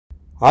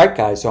Alright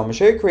guys, so I'm going to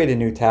show you how to create a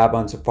new tab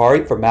on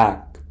Safari for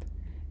Mac.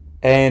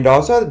 And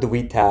also how to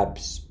delete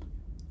tabs.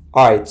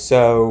 Alright,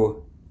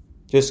 so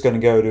just going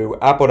to go to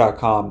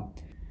apple.com.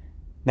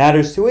 Now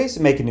there's two ways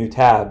to make a new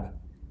tab.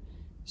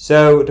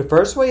 So the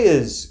first way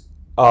is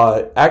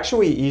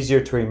actually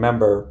easier to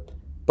remember,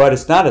 but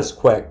it's not as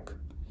quick.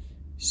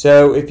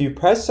 So if you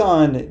press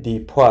on the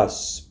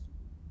plus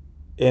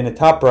in the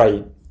top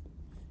right,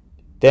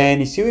 then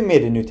you see we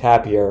made a new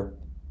tab here.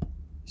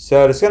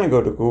 So it's going to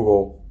go to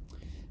Google.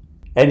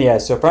 And yeah,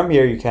 so from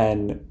here you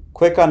can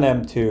click on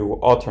them to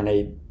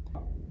alternate.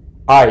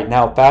 Alright,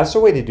 now a faster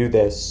way to do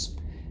this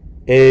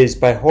is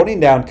by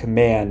holding down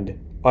Command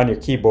on your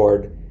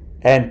keyboard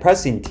and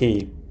pressing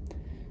T.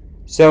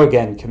 So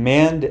again,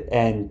 Command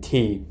and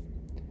T.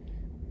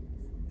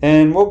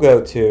 And we'll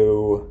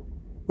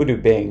do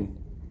Bing.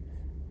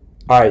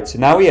 Alright, so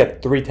now we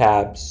have three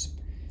tabs.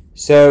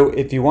 So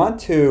if you want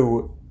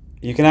to,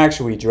 you can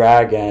actually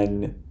drag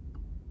and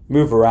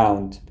move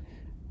around.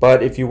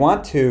 But if you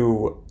want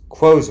to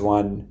close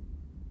one,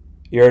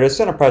 you're just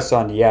going to press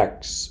on the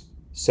X.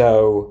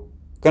 So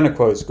I'm going to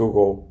close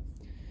Google.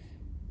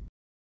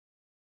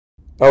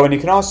 Oh, and you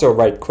can also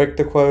right click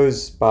to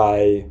close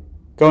by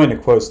going to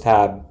close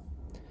tab.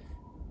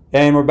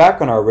 And we're back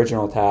on our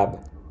original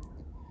tab.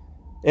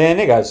 And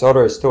hey guys, all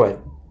there is to it.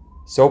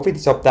 So hopefully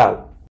this helped out.